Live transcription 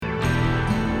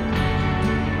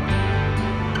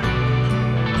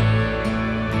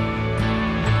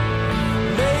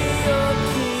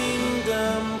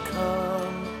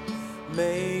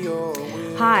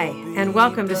and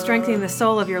welcome to Strengthening the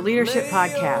Soul of Your Leadership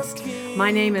podcast. My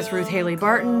name is Ruth Haley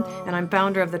Barton, and I'm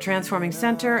founder of the Transforming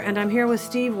Center, and I'm here with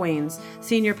Steve Weens,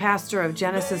 Senior Pastor of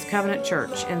Genesis Covenant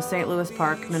Church in St. Louis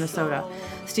Park, Minnesota.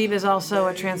 Steve is also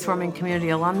a Transforming Community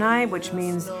alumni, which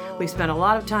means we've spent a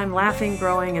lot of time laughing,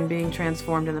 growing, and being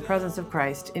transformed in the presence of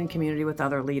Christ in community with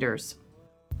other leaders.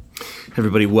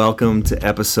 Everybody, welcome to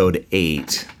episode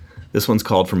 8. This one's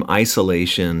called From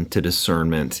Isolation to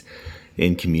Discernment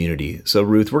in Community. So,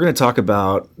 Ruth, we're going to talk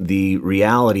about the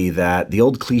reality that the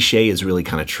old cliche is really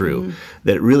kind of true,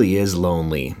 that it really is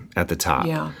lonely at the top.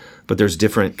 Yeah. But there's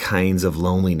different kinds of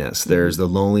loneliness. There's the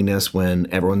loneliness when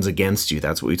everyone's against you.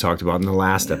 That's what we talked about in the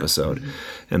last episode.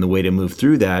 And the way to move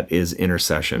through that is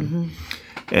intercession.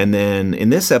 And then in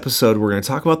this episode, we're going to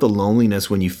talk about the loneliness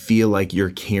when you feel like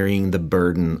you're carrying the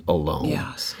burden alone.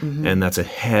 Yes. And that's a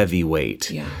heavy weight.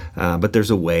 Yeah. But there's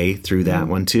a way through that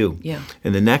one too. Yeah.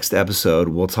 In the next episode,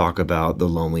 we'll talk about the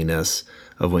loneliness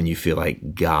of when you feel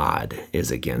like God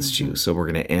is against you. So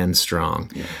we're going to end strong.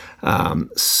 Yeah.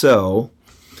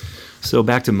 So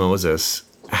back to Moses.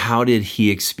 How did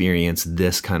he experience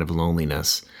this kind of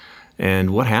loneliness?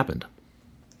 And what happened?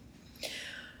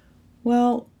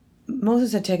 Well,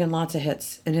 Moses had taken lots of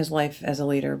hits in his life as a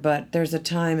leader, but there's a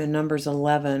time in Numbers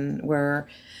 11 where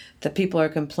the people are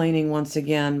complaining once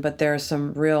again, but there are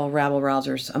some real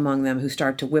rabble-rousers among them who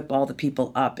start to whip all the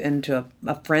people up into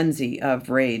a frenzy of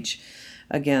rage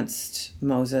against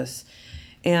Moses.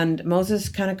 And Moses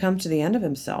kind of comes to the end of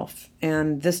himself.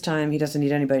 And this time he doesn't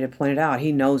need anybody to point it out.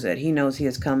 He knows it. He knows he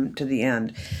has come to the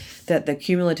end. That the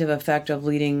cumulative effect of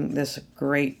leading this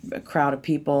great crowd of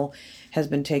people has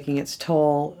been taking its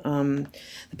toll. The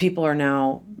people are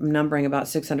now numbering about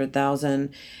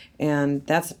 600,000. And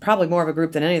that's probably more of a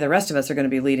group than any of the rest of us are going to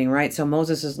be leading, right? So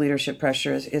Moses' leadership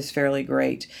pressure is fairly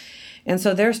great. And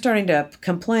so they're starting to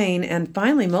complain. And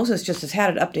finally, Moses just has had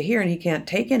it up to here and he can't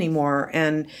take anymore.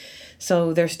 And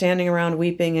so they're standing around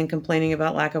weeping and complaining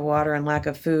about lack of water and lack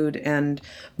of food. And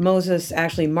Moses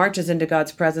actually marches into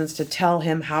God's presence to tell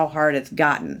him how hard it's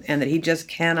gotten and that he just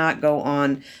cannot go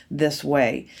on this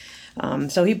way.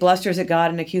 So he blusters at God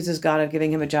and accuses God of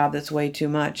giving him a job that's way too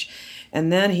much.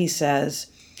 And then he says,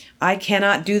 I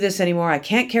cannot do this anymore. I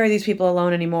can't carry these people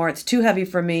alone anymore. It's too heavy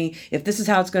for me. If this is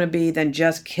how it's going to be, then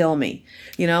just kill me.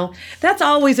 You know, that's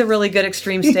always a really good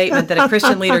extreme statement that a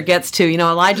Christian leader gets to. You know,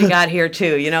 Elijah got here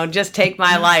too. You know, just take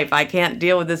my life. I can't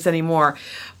deal with this anymore.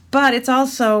 But it's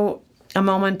also a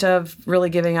moment of really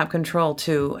giving up control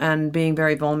too and being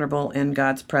very vulnerable in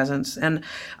God's presence. And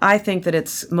I think that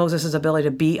it's Moses' ability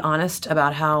to be honest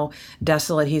about how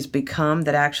desolate he's become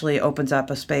that actually opens up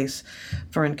a space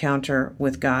for encounter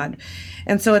with God.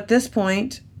 And so at this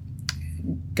point,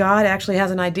 God actually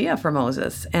has an idea for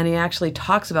Moses, and he actually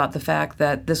talks about the fact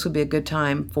that this would be a good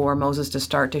time for Moses to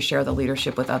start to share the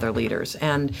leadership with other leaders.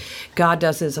 And God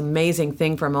does this amazing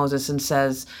thing for Moses and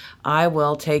says, I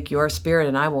will take your spirit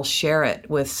and I will share it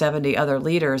with 70 other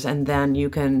leaders, and then you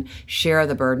can share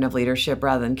the burden of leadership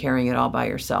rather than carrying it all by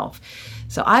yourself.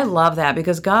 So I love that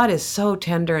because God is so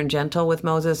tender and gentle with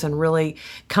Moses and really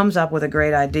comes up with a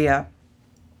great idea.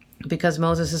 Because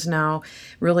Moses is now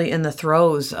really in the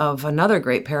throes of another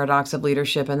great paradox of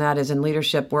leadership, and that is in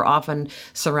leadership, we're often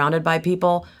surrounded by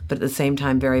people, but at the same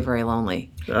time, very, very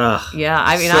lonely. Yeah,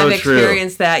 I mean, I've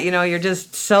experienced that. You know, you're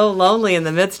just so lonely in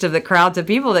the midst of the crowds of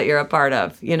people that you're a part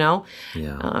of, you know?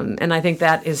 Yeah. And I think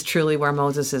that is truly where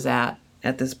Moses is at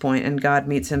this point, and God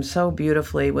meets him so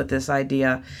beautifully with this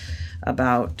idea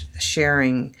about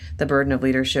sharing the burden of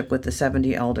leadership with the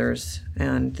 70 elders,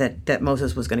 and that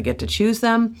Moses was going to get to choose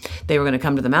them. They were going to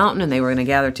come to the mountain and they were going to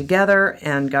gather together.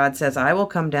 And God says, I will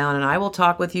come down and I will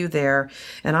talk with you there,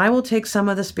 and I will take some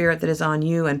of the spirit that is on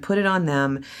you and put it on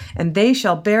them, and they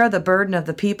shall bear the burden of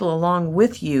the people along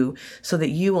with you so that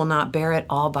you will not bear it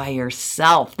all by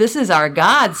yourself. This is our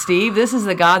God, Steve. This is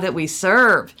the God that we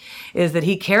serve, is that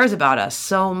he cares about us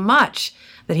so much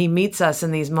that he meets us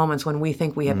in these moments when we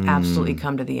think we have absolutely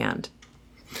come to the end.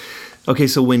 Okay,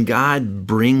 so when God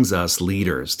brings us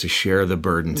leaders to share the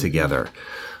burden together,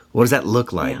 what does that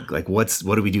look like? Yeah. Like, what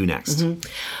do we do next?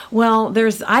 Well,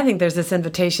 I think there's this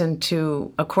invitation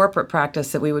to a corporate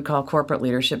practice that we would call corporate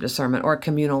leadership discernment or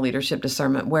communal leadership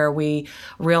discernment, where we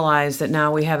realize that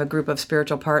now we have a group of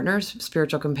spiritual partners,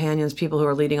 spiritual companions, people who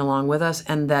are leading along with us,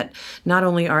 and that not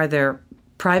only are there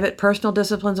private personal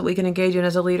disciplines that we can engage in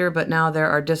as a leader, but now there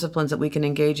are disciplines that we can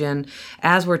engage in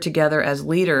as we're together as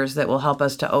leaders that will help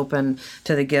us to open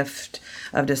to the gift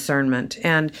of discernment.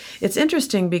 And it's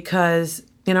interesting because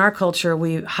in our culture,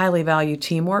 we highly value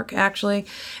teamwork, actually.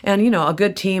 And, a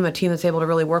good team, a team that's able to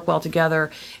really work well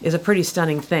together, is a pretty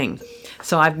stunning thing.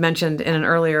 So I've mentioned in an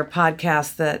earlier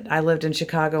podcast that I lived in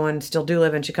Chicago and still do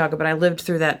live in Chicago, but I lived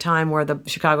through that time where the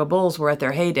Chicago Bulls were at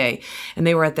their heyday and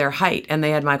they were at their height. And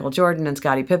they had Michael Jordan and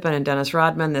Scottie Pippen and Dennis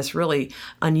Rodman, this really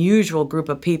unusual group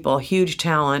of people, huge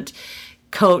talent,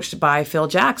 coached by Phil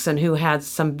Jackson, who had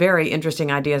some very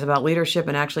interesting ideas about leadership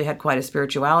and actually had quite a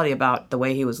spirituality about the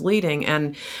way he was leading.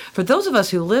 And for those of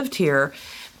us who lived here,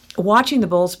 watching the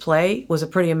Bulls play was a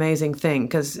pretty amazing thing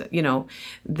because,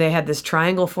 they had this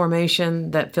triangle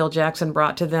formation that Phil Jackson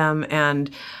brought to them. And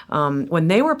when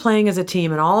they were playing as a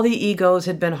team and all the egos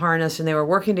had been harnessed and they were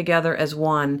working together as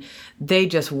one, they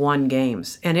just won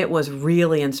games. And it was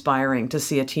really inspiring to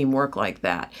see a team work like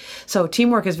that. So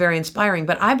teamwork is very inspiring,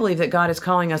 but I believe that God is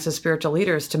calling us as spiritual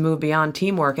leaders to move beyond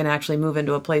teamwork and actually move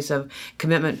into a place of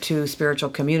commitment to spiritual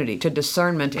community, to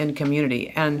discernment in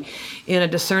community. And in a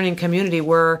discerning community,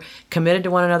 we're committed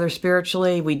to one another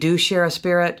spiritually. We do share a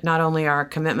spirit, not only our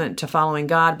commitment to following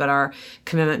God, but our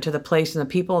commitment to the place and the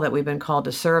people that we've been called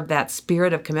to serve. That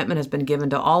spirit of commitment has been given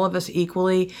to all of us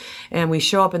equally. And we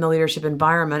show up in the leadership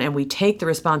environment and we take the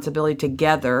responsibility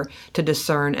together to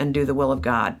discern and do the will of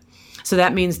God. So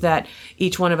that means that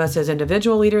each one of us as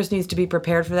individual leaders needs to be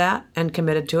prepared for that and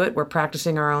committed to it. We're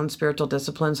practicing our own spiritual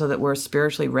discipline so that we're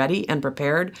spiritually ready and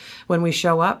prepared when we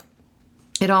show up.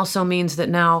 It also means that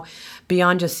now,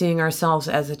 beyond just seeing ourselves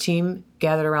as a team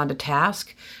gathered around a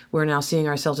task, we're now seeing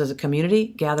ourselves as a community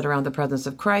gathered around the presence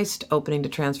of Christ, opening to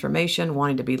transformation,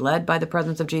 wanting to be led by the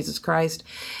presence of Jesus Christ.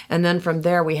 And then from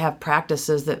there, we have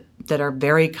practices that are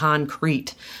very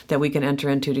concrete that we can enter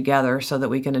into together so that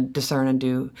we can discern and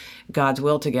do God's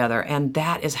will together. And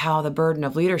that is how the burden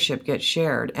of leadership gets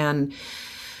shared. And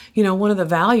one of the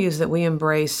values that we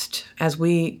embraced as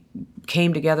we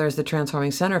came together as the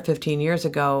Transforming Center 15 years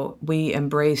ago, we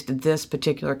embraced this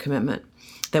particular commitment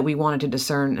that we wanted to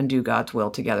discern and do God's will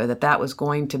together, that was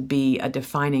going to be a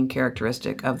defining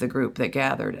characteristic of the group that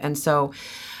gathered. And so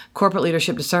corporate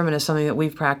leadership discernment is something that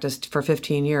we've practiced for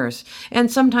 15 years.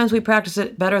 And sometimes we practice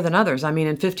it better than others. I mean,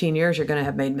 in 15 years, you're going to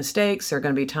have made mistakes. There are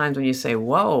going to be times when you say,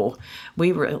 whoa,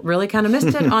 we really kind of missed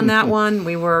it on that one.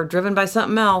 We were driven by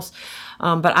something else.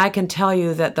 But I can tell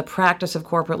you that the practice of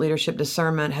corporate leadership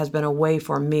discernment has been a way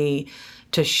for me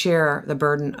to share the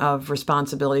burden of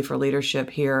responsibility for leadership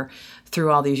here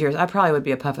through all these years. I probably would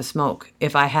be a puff of smoke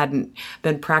if I hadn't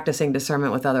been practicing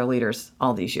discernment with other leaders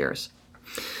all these years.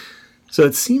 So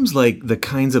it seems like the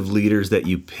kinds of leaders that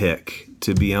you pick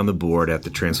to be on the board at the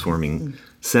Transforming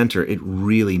Center, it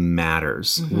really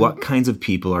matters. Mm-hmm. What kinds of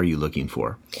people are you looking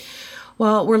for?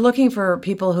 Well, we're looking for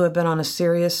people who have been on a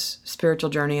serious spiritual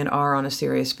journey and are on a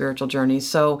serious spiritual journey.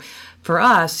 So for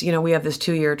us, we have this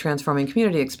 2-year Transforming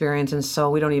Community experience, and so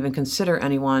we don't even consider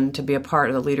anyone to be a part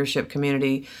of the leadership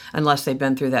community unless they've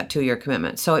been through that 2-year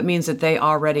commitment. So it means that they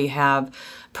already have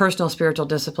personal spiritual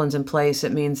disciplines in place.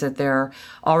 It means that they're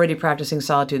already practicing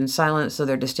solitude and silence, so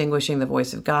they're distinguishing the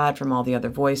voice of God from all the other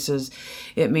voices.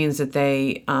 It means that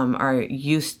they are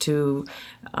used to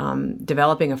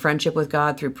developing a friendship with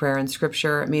God through prayer and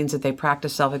scripture. It means that they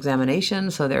practice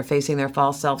self-examination, so they're facing their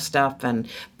false self stuff and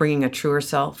bringing a truer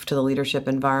self to the leadership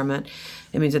environment.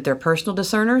 It means that they're personal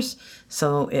discerners,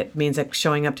 so it means that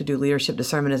showing up to do leadership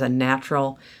discernment is a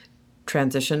natural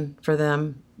transition for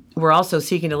them. We're also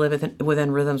seeking to live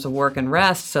within rhythms of work and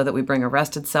rest so that we bring a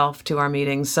rested self to our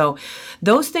meetings. So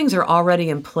those things are already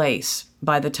in place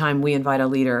by the time we invite a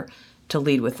leader to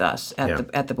lead with us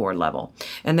at the board level.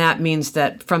 And that means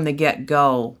that from the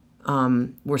get-go,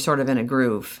 we're sort of in a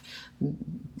groove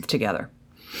together.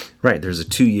 Right. There's a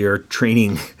 2-year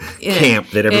training camp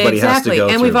that everybody has to go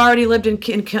through. And we've already lived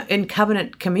in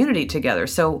covenant community together.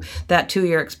 So that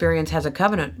 2-year experience has a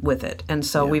covenant with it. And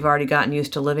so we've already gotten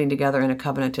used to living together in a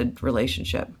covenanted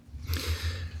relationship.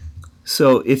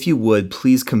 So if you would,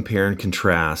 please compare and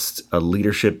contrast a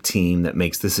leadership team that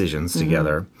makes decisions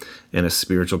together and a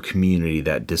spiritual community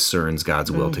that discerns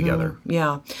God's will together.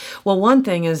 Yeah. Well, one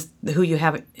thing is who you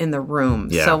have in the room.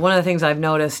 Yeah. So one of the things I've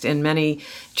noticed in many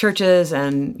churches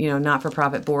and,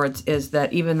 not-for-profit boards is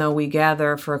that even though we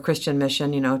gather for a Christian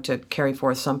mission, to carry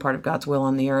forth some part of God's will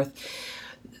on the earth,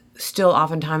 still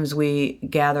oftentimes we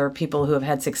gather people who have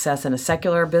had success in a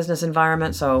secular business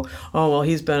environment. So,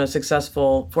 he's been a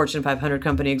successful Fortune 500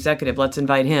 company executive. Let's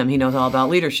invite him. He knows all about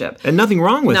leadership. And nothing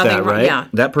wrong with that, right? Yeah.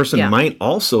 That person might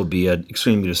also be an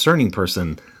extremely discerning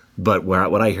person But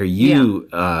what I hear you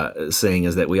saying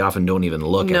is that we often don't even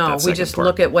look at that second part. No, we just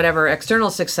look at whatever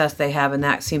external success they have, and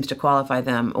that seems to qualify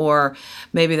them. Or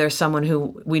maybe there's someone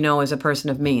who we know is a person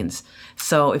of means.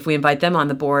 So if we invite them on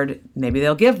the board, maybe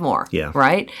they'll give more,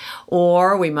 right?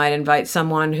 Or we might invite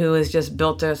someone who has just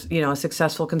built a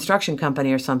successful construction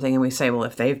company or something, and we say, well,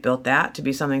 if they've built that to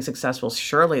be something successful,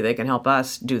 surely they can help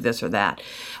us do this or that.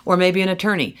 Or maybe an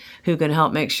attorney who can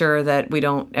help make sure that we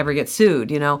don't ever get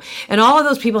sued, And all of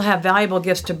those people have valuable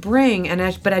gifts to bring,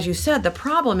 but as you said, the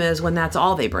problem is when that's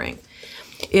all they bring.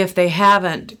 If they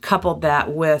haven't coupled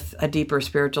that with a deeper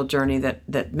spiritual journey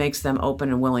that makes them open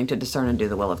and willing to discern and do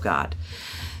the will of God.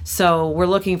 So we're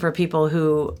looking for people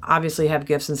who obviously have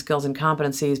gifts and skills and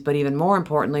competencies, but even more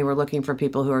importantly, we're looking for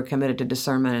people who are committed to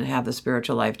discernment and have the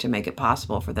spiritual life to make it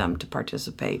possible for them to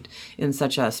participate in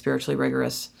such a spiritually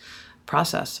rigorous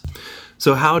process.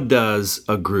 So how does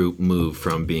a group move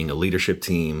from being a leadership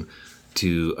team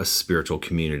to a spiritual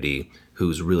community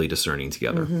who's really discerning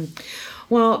together?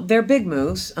 Well, they're big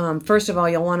moves. First of all,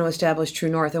 you'll want to establish true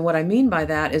north. And what I mean by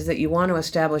that is that you want to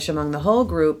establish among the whole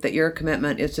group that your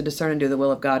commitment is to discern and do the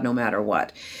will of God no matter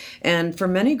what. And for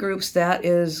many groups, that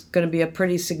is going to be a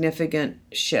pretty significant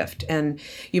shift. And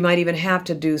you might even have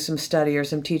to do some study or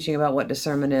some teaching about what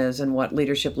discernment is and what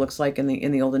leadership looks like in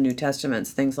the Old and New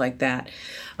Testaments, things like that.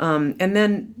 And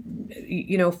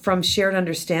then, from shared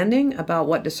understanding about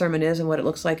what discernment is and what it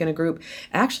looks like in a group,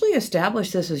 actually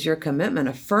establish this as your commitment,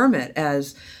 affirm it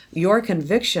as your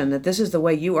conviction that this is the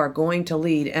way you are going to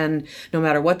lead. And no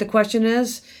matter what the question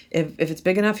is, if it's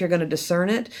big enough, you're going to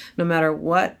discern it. No matter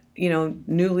what,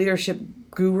 new leadership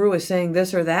guru is saying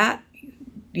this or that,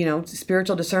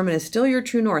 spiritual discernment is still your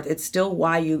true north. It's still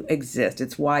why you exist.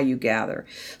 It's why you gather.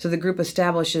 So the group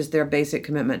establishes their basic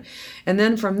commitment. And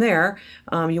then from there,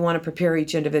 you want to prepare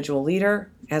each individual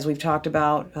leader. As we've talked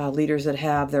about, leaders that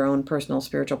have their own personal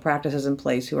spiritual practices in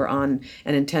place, who are on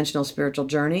an intentional spiritual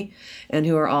journey, and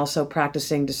who are also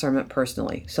practicing discernment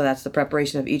personally. So that's the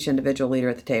preparation of each individual leader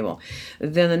at the table.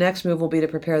 Then the next move will be to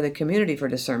prepare the community for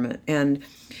discernment. And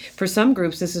for some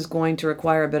groups, this is going to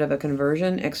require a bit of a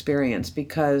conversion experience,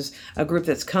 because a group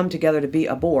that's come together to be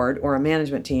a board or a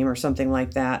management team or something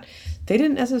like that, they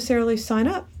didn't necessarily sign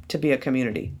up to be a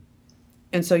community.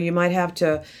 And so you might have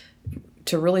to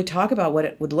really talk about what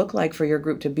it would look like for your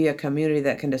group to be a community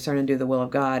that can discern and do the will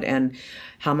of God, and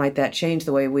how might that change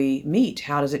the way we meet?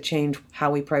 How does it change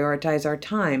how we prioritize our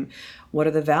time? What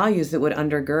are the values that would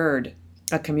undergird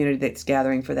a community that's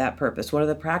gathering for that purpose? What are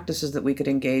the practices that we could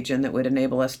engage in that would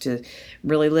enable us to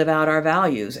really live out our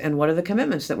values? And what are the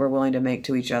commitments that we're willing to make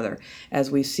to each other as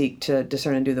we seek to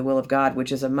discern and do the will of God,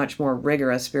 which is a much more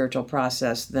rigorous spiritual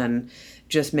process than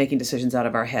just making decisions out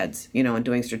of our heads, and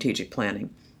doing strategic planning.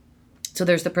 So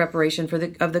there's the preparation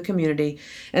of the community.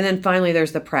 And then finally,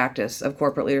 there's the practice of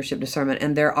corporate leadership discernment.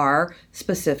 And there are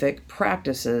specific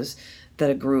practices that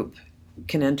a group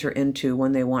can enter into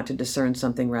when they want to discern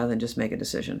something rather than just make a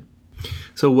decision.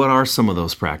 So what are some of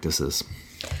those practices?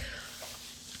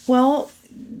 Well,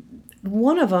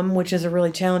 one of them, which is a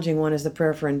really challenging one, is the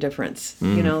prayer for indifference.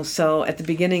 So at the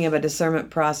beginning of a discernment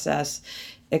process,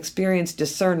 experienced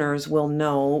discerners will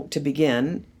know to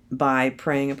begin by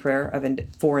praying a prayer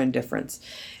for indifference.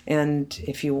 And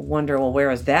if you wonder, well, where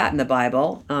is that in the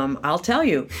Bible? I'll tell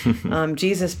you.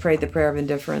 Jesus prayed the prayer of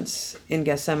indifference in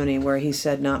Gethsemane, where he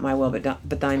said, "Not my will,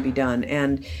 but thine be done."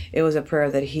 And it was a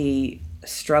prayer that he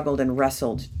struggled and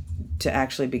wrestled to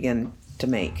actually begin to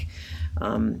make.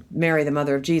 Mary, the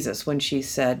mother of Jesus, when she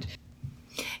said,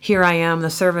 "Here I am, the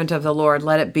servant of the Lord,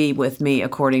 let it be with me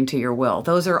according to your will."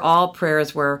 Those are all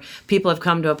prayers where people have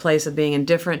come to a place of being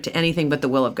indifferent to anything but the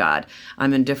will of God.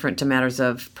 I'm indifferent to matters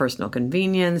of personal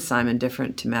convenience. I'm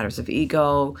indifferent to matters of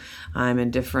ego. I'm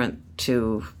indifferent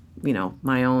to,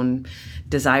 my own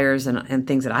desires and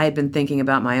things that I had been thinking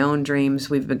about, my own dreams.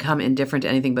 We've become indifferent to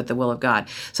anything but the will of God.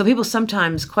 So people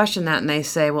sometimes question that, and they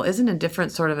say, well, isn't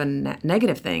indifference sort of a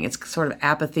negative thing? It's sort of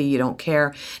apathy, you don't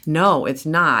care. No, it's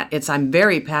not. I'm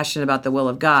very passionate about the will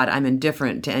of God. I'm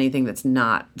indifferent to anything that's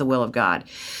not the will of God.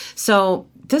 So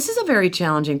this is a very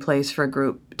challenging place for a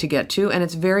group to get to, and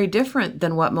it's very different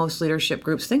than what most leadership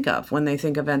groups think of when they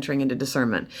think of entering into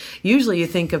discernment. Usually you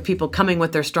think of people coming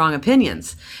with their strong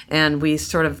opinions, and we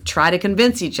sort of try to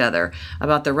convince each other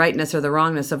about the rightness or the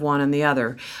wrongness of one and the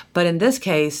other. But in this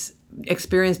case,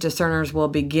 experienced discerners will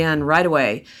begin right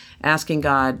away asking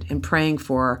God and praying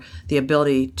for the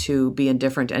ability to be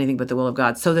indifferent to anything but the will of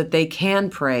God, so that they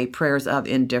can pray prayers of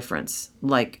indifference,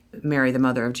 like Mary, the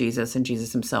mother of Jesus, and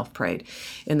Jesus himself prayed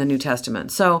in the New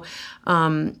Testament. So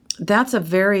that's a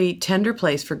very tender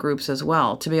place for groups as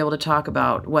well, to be able to talk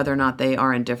about whether or not they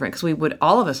are indifferent. Because we would,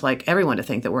 all of us, like everyone to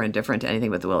think that we're indifferent to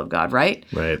anything but the will of God, right?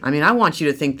 Right. I mean, I want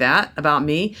you to think that about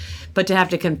me, but to have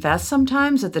to confess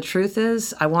sometimes that the truth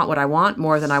is I want what I want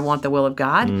more than I want the will of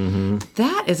God,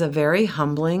 that is a very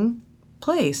humbling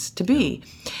place to be.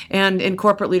 And in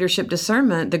corporate leadership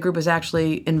discernment, the group is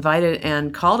actually invited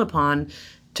and called upon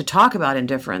to talk about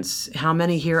indifference. How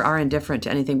many here are indifferent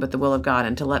to anything but the will of God,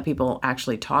 and to let people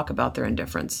actually talk about their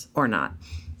indifference or not.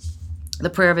 The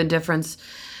prayer of indifference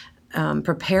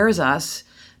prepares us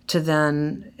to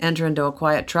then enter into a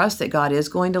quiet trust that God is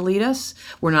going to lead us.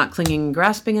 We're not clinging and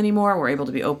grasping anymore. We're able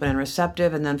to be open and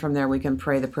receptive, and then from there we can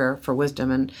pray the prayer for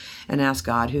wisdom and ask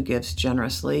God, who gives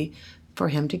generously, for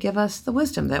him to give us the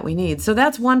wisdom that we need. So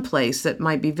that's one place that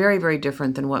might be very, very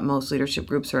different than what most leadership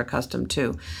groups are accustomed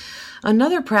to.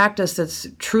 Another practice that's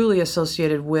truly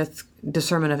associated with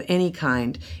discernment of any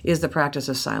kind is the practice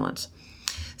of silence.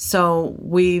 So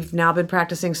we've now been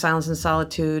practicing silence and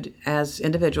solitude as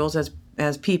individuals,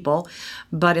 as people,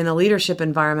 but in the leadership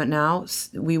environment now,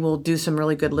 we will do some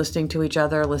really good listening to each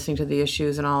other, listening to the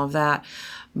issues and all of that.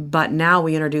 But now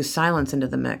we introduce silence into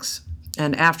the mix.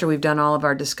 And after we've done all of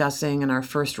our discussing and our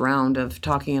first round of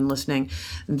talking and listening,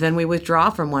 then we withdraw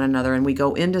from one another and we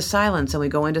go into silence, and we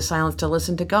go into silence to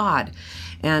listen to God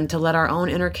and to let our own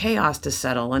inner chaos to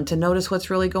settle and to notice what's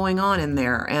really going on in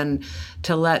there and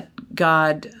to let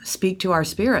God speak to our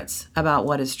spirits about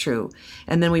what is true.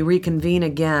 And then we reconvene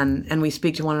again and we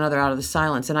speak to one another out of the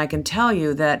silence. And I can tell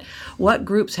you that what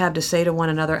groups have to say to one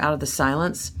another out of the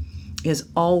silence is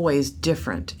always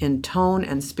different in tone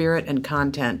and spirit and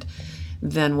content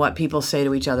than what people say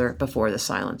to each other before the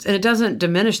silence. And it doesn't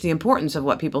diminish the importance of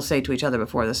what people say to each other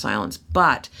before the silence,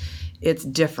 but it's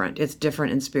different. It's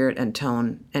different in spirit and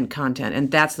tone and content. And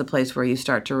that's the place where you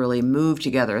start to really move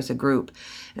together as a group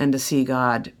and to see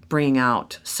God bringing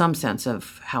out some sense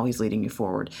of how he's leading you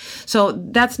forward. So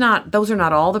those are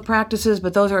not all the practices,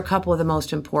 but those are a couple of the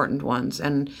most important ones.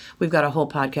 And we've got a whole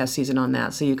podcast season on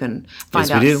that, so you can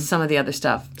find out some of the other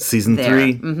stuff. Season 3.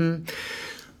 Mm-hmm.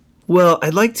 Well,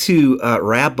 I'd like to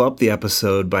wrap up the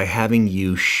episode by having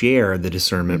you share the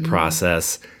discernment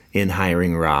process in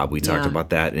hiring Rob. We talked about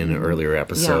that in an earlier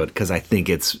episode because I think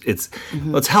it's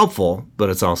helpful, but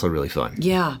it's also really fun.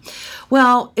 Yeah.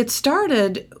 Well, it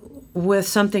started with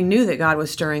something new that God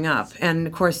was stirring up. And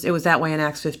of course, it was that way in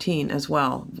Acts 15 as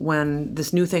well. When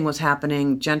this new thing was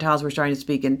happening, Gentiles were starting to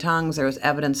speak in tongues. There was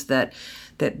evidence that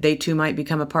they too might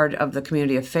become a part of the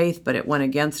community of faith, but it went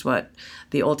against what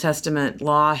the Old Testament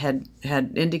law had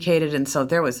indicated. And so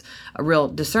there was a real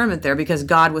discernment there because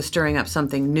God was stirring up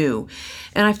something new.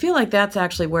 And I feel like that's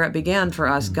actually where it began for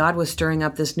us. God was stirring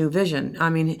up this new vision. I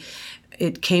mean,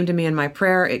 it came to me in my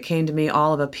prayer. It came to me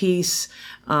all of a piece.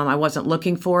 I wasn't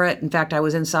looking for it. In fact, I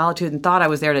was in solitude and thought I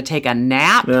was there to take a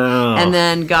nap. Oh. And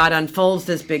then God unfolds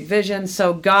this big vision.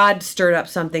 So God stirred up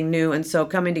something new. And so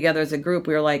coming together as a group,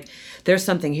 we were like, there's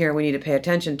something here we need to pay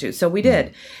attention to. So we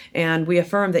did. And we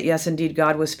affirmed that, yes, indeed,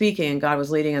 God was speaking and God was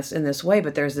leading us in this way.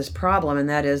 But there's this problem, and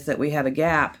that is that we have a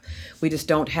gap. We just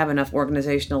don't have enough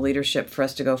organizational leadership for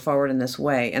us to go forward in this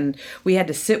way. And we had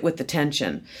to sit with the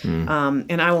tension.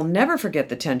 And I will never forget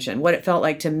the tension, what it felt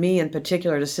like to me in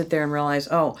particular to sit there and realize,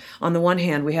 oh, on the one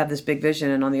hand, we have this big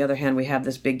vision, and on the other hand, we have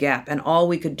this big gap. And all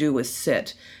we could do was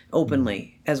sit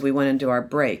openly as we went into our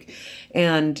break.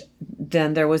 And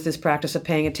then there was this practice of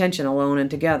paying attention alone and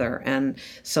together. And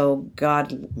so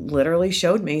God literally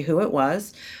showed me who it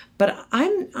was. But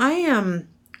I am,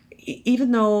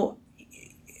 even though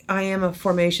I am a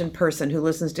formation person who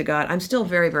listens to God, I'm still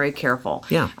very, very careful.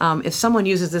 Yeah. If someone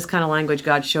uses this kind of language,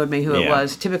 God showed me who it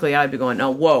was, typically I'd be going,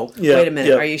 oh, whoa, wait a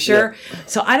minute, are you sure?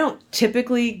 So I don't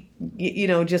typically,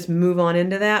 just move on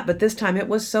into that. But this time it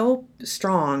was so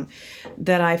strong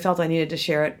that I felt I needed to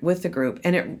share it with the group.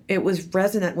 And it was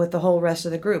resonant with the whole rest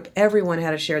of the group. Everyone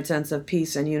had a shared sense of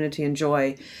peace and unity and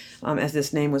joy as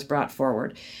this name was brought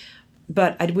forward.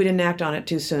 But we didn't act on it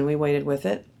too soon. We waited with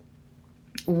it.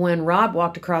 When Rob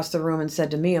walked across the room and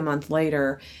said to me a month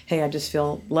later, hey, I just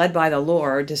feel led by the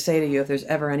Lord to say to you, if there's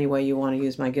ever any way you want to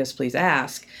use my gifts, please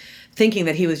ask. Thinking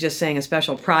that he was just saying a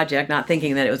special project, not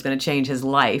thinking that it was going to change his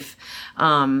life.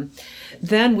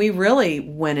 Then we really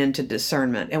went into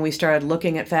discernment and we started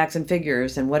looking at facts and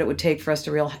figures and what it would take for us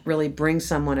to really bring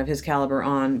someone of his caliber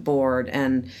on board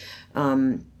and,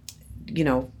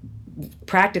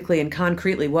 practically and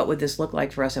concretely, what would this look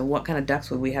like for us and what kind of ducks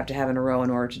would we have to have in a row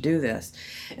in order to do this?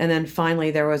 And then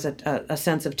finally, there was a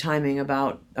sense of timing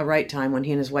about a right time when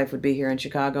he and his wife would be here in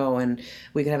Chicago and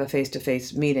we could have a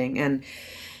face-to-face meeting. And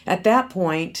at that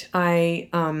point, I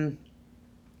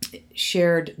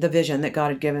shared the vision that God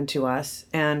had given to us,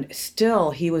 and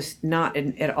still he was not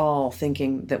at all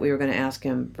thinking that we were going to ask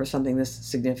him for something this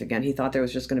significant. He thought there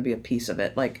was just going to be a piece of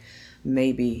it, like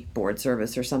maybe board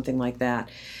service or something like that.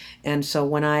 And so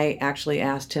when I actually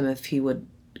asked him if he would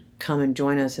come and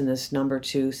join us in this number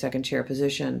 2 second chair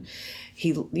position,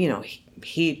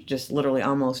 he just literally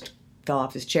almost fell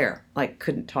off his chair, like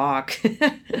couldn't talk.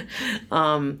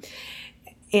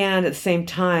 And at the same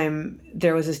time,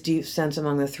 there was this deep sense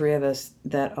among the three of us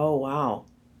that, oh, wow,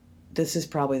 this is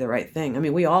probably the right thing. I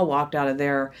mean, we all walked out of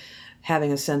there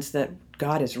having a sense that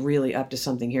God is really up to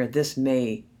something here. This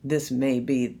may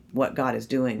be what God is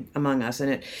doing among us.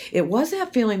 And it was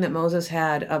that feeling that Moses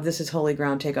had of this is holy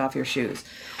ground, take off your shoes,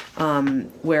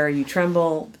 where you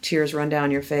tremble, tears run down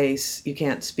your face, you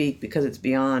can't speak because it's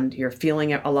beyond, you're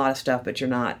feeling a lot of stuff, but you're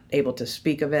not able to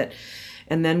speak of it.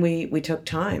 And then we took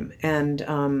time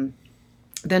and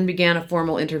then began a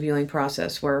formal interviewing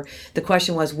process where the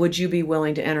question was, would you be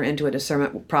willing to enter into a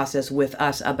discernment process with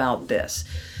us about this?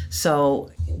 So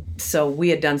we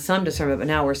had done some discernment, but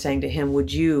now we're saying to him,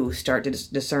 would you start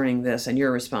discerning this and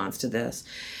your response to this?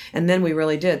 And then we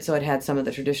really did. So it had some of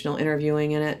the traditional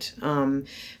interviewing in it.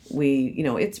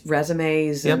 It's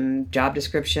resumes and job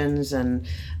descriptions and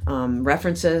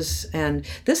references. And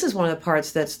this is one of the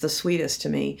parts that's the sweetest to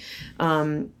me.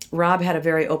 Rob had a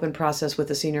very open process with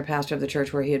the senior pastor of the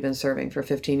church where he had been serving for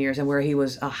 15 years and where he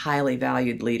was a highly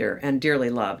valued leader and dearly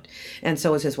loved. And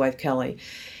so was his wife, Kelly.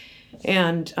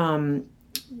 And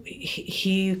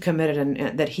he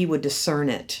committed that he would discern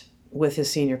it with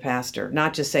his senior pastor,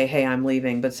 not just say, hey, I'm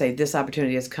leaving, but say, this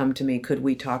opportunity has come to me. Could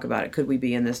we talk about it? Could we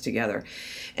be in this together?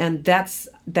 And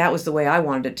that was the way I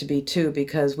wanted it to be too,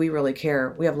 because we really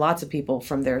care. We have lots of people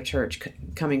from their church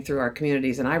coming through our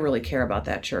communities, and I really care about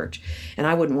that church. And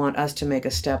I wouldn't want us to make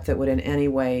a step that would in any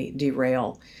way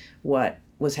derail what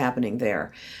was happening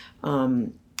there.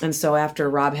 And so after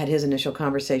Rob had his initial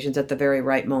conversations, at the very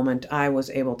right moment, I was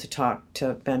able to talk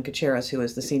to Ben Kacharis, who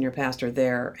is the senior pastor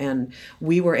there, and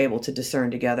we were able to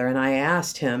discern together. And I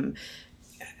asked him,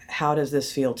 how does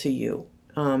this feel to you?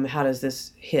 How does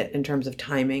this hit in terms of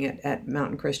timing at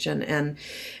Mountain Christian?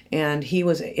 And he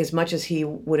was, as much as he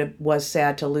was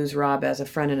sad to lose Rob as a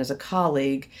friend and as a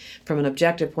colleague, from an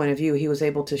objective point of view, he was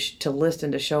able to list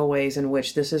and to show ways in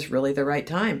which this is really the right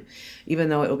time. Even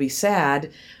though it will be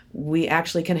sad, we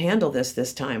actually can handle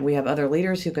this time. We have other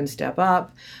leaders who can step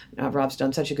up. Rob's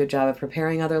done such a good job of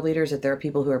preparing other leaders that there are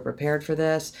people who are prepared for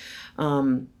this.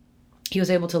 He was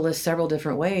able to list several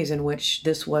different ways in which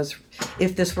this was,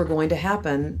 if this were going to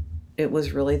happen, it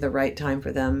was really the right time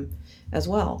for them as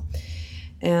well.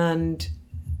 And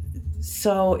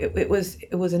so it was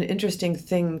an interesting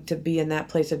thing to be in that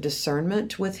place of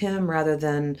discernment with him rather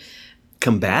than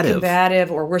combative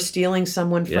or we're stealing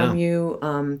someone from you.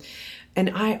 And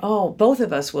both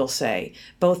of us will say,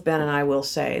 both Ben and I will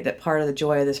say that part of the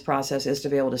joy of this process is to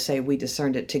be able to say we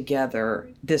discerned it together.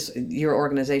 Your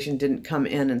organization didn't come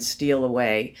in and steal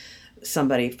away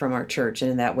somebody from our church and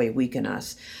in that way weaken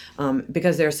us.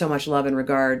 Because there's so much love and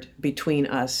regard between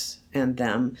us and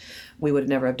them, we would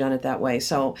never have done it that way.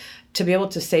 So to be able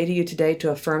to say to you today,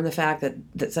 to affirm the fact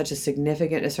that such a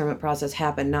significant discernment process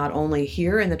happened not only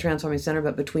here in the Transforming Center,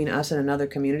 but between us and another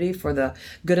community for the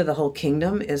good of the whole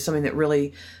kingdom is something that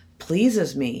really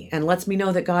pleases me and lets me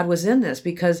know that God was in this,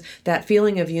 because that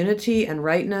feeling of unity and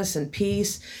rightness and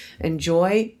peace and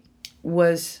joy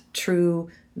was true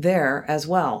there as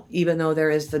well, even though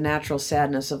there is the natural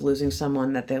sadness of losing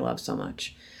someone that they love so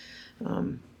much.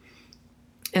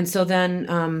 And so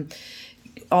then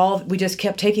we just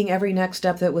kept taking every next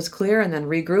step that was clear and then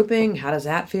regrouping. How does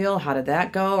that feel? How did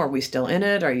that go? Are we still in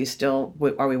it? Are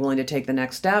we willing to take the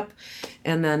next step?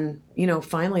 And then,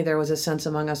 finally there was a sense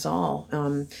among us all,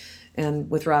 and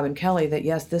with Rob and Kelly, that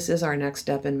yes, this is our next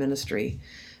step in ministry.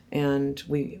 And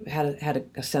we had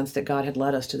a sense that God had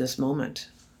led us to this moment.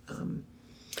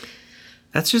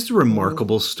 That's just a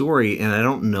remarkable story. And I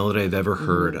don't know that I've ever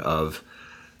heard of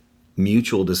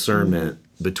mutual discernment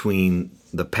between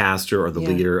the pastor or the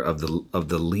leader of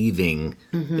the leaving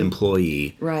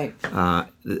employee. Right.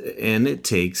 And it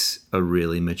takes a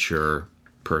really mature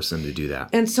person to do that.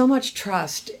 And so much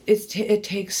trust. It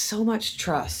takes so much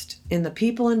trust in the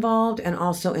people involved and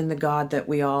also in the God that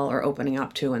we all are opening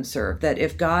up to and serve. That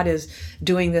if God is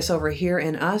doing this over here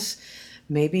in us,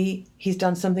 maybe he's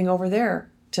done something over there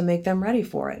to make them ready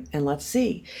for it. And let's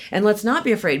see. And let's not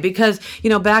be afraid, because,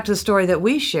 back to the story that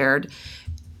we shared,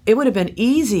 it would have been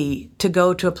easy to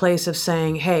go to a place of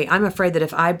saying, hey, I'm afraid that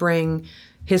if I bring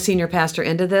his senior pastor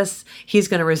into this, he's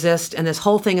going to resist and this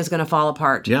whole thing is going to fall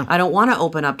apart. Yeah. I don't want to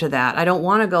open up to that. I don't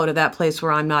want to go to that place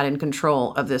where I'm not in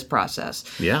control of this process.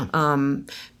 Yeah.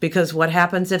 Because what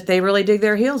happens if they really dig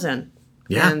their heels in?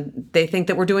 Yeah. And they think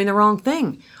that we're doing the wrong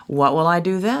thing? What will I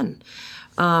do then?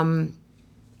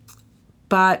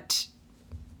 But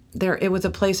it was a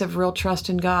place of real trust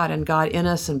in God and God in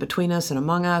us and between us and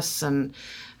among us. And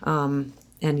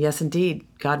yes, indeed,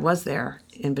 God was there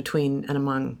in between and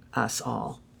among us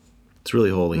all. It's really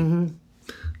holy.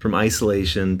 From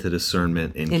isolation to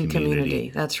discernment in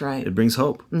community. That's right. It brings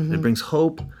hope. It brings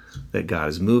hope that God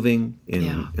is moving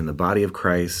in the body of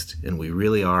Christ, and we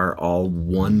really are all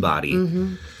one body.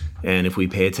 And if we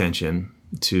pay attention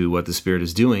to what the Spirit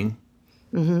is doing,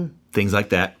 things like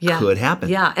that could happen.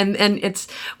 Yeah, and it's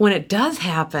when it does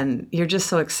happen, you're just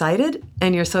so excited,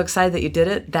 and you're so excited that you did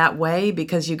it that way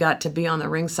because you got to be on the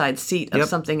ringside seat of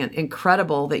something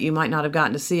incredible that you might not have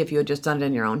gotten to see if you had just done it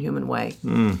in your own human way.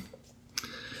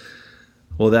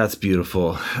 Well, that's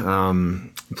beautiful.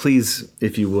 Please,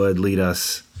 if you would, lead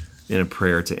us in a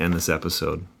prayer to end this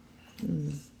episode.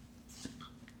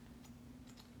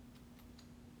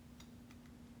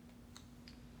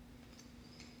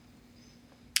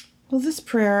 Well, this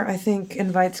prayer, I think,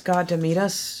 invites God to meet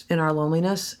us in our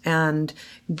loneliness and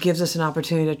gives us an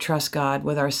opportunity to trust God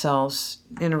with ourselves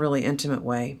in a really intimate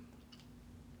way.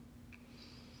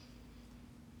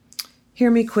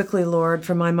 Hear me quickly, Lord,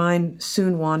 for my mind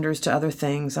soon wanders to other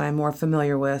things I am more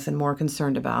familiar with and more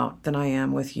concerned about than I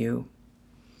am with you.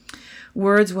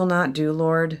 Words will not do,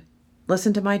 Lord.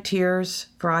 Listen to my tears,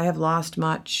 for I have lost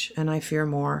much and I fear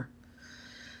more.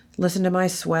 Listen to my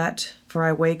sweat, for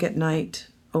I wake at night,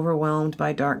 overwhelmed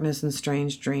by darkness and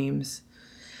strange dreams.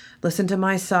 Listen to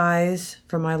my sighs,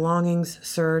 for my longings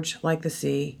surge like the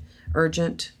sea,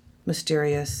 urgent,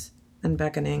 mysterious, and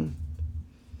beckoning.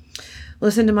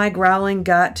 Listen to my growling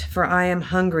gut, for I am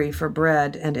hungry for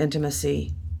bread and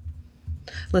intimacy.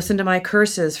 Listen to my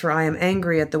curses, for I am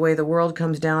angry at the way the world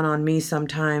comes down on me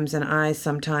sometimes and I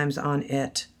sometimes on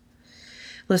it.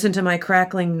 Listen to my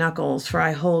crackling knuckles, for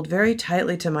I hold very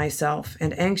tightly to myself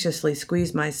and anxiously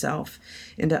squeeze myself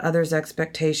into others'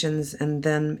 expectations and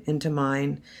then into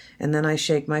mine, and then I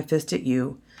shake my fist at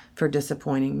you for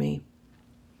disappointing me.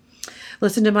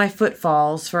 Listen to my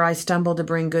footfalls, for I stumble to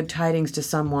bring good tidings to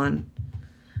someone.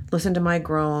 Listen to my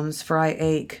groans, for I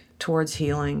ache towards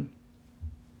healing.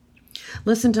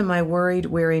 Listen to my worried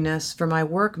weariness, for my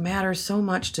work matters so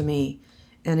much to me,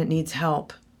 and it needs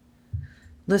help.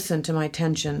 Listen to my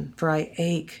tension, for I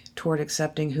ache toward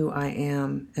accepting who I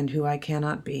am and who I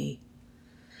cannot be.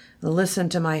 Listen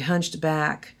to my hunched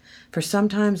back, for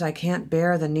sometimes I can't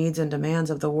bear the needs and demands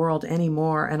of the world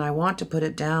anymore, and I want to put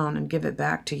it down and give it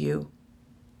back to you.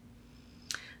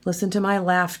 Listen to my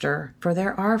laughter, for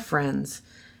there are friends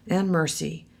and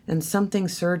mercy, and something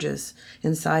surges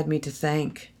inside me to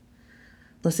thank.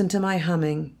 Listen to my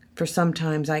humming, for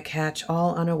sometimes I catch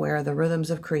all unaware the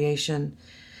rhythms of creation,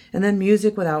 and then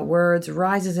music without words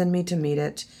rises in me to meet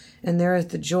it, and there is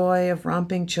the joy of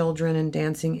romping children and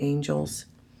dancing angels.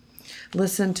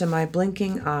 Listen to my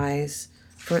blinking eyes,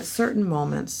 for at certain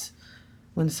moments,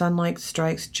 when sunlight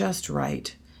strikes just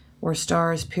right, or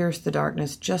stars pierce the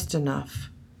darkness just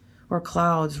enough, or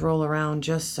clouds roll around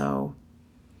just so,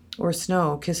 or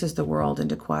snow kisses the world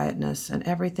into quietness, and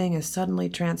everything is suddenly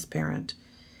transparent,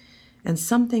 and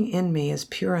something in me is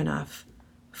pure enough,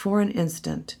 for an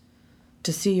instant,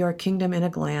 to see your kingdom in a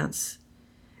glance,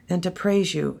 and to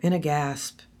praise you in a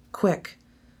gasp, quick,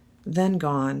 then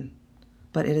gone,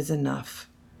 but it is enough.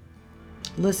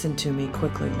 Listen to me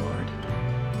quickly, Lord.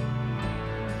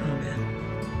 Amen.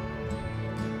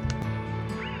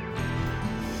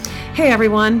 Hey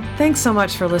everyone, thanks so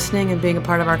much for listening and being a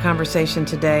part of our conversation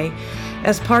today.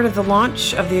 As part of the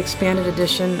launch of the expanded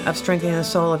edition of Strengthening the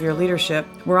Soul of Your Leadership,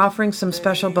 we're offering some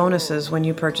special bonuses when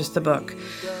you purchase the book.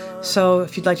 So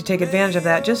if you'd like to take advantage of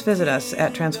that, just visit us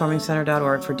at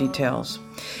transformingcenter.org for details.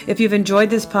 If you've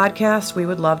enjoyed this podcast, we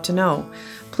would love to know.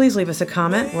 Please leave us a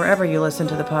comment wherever you listen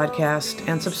to the podcast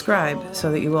and subscribe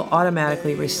so that you will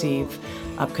automatically receive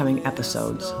upcoming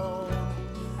episodes.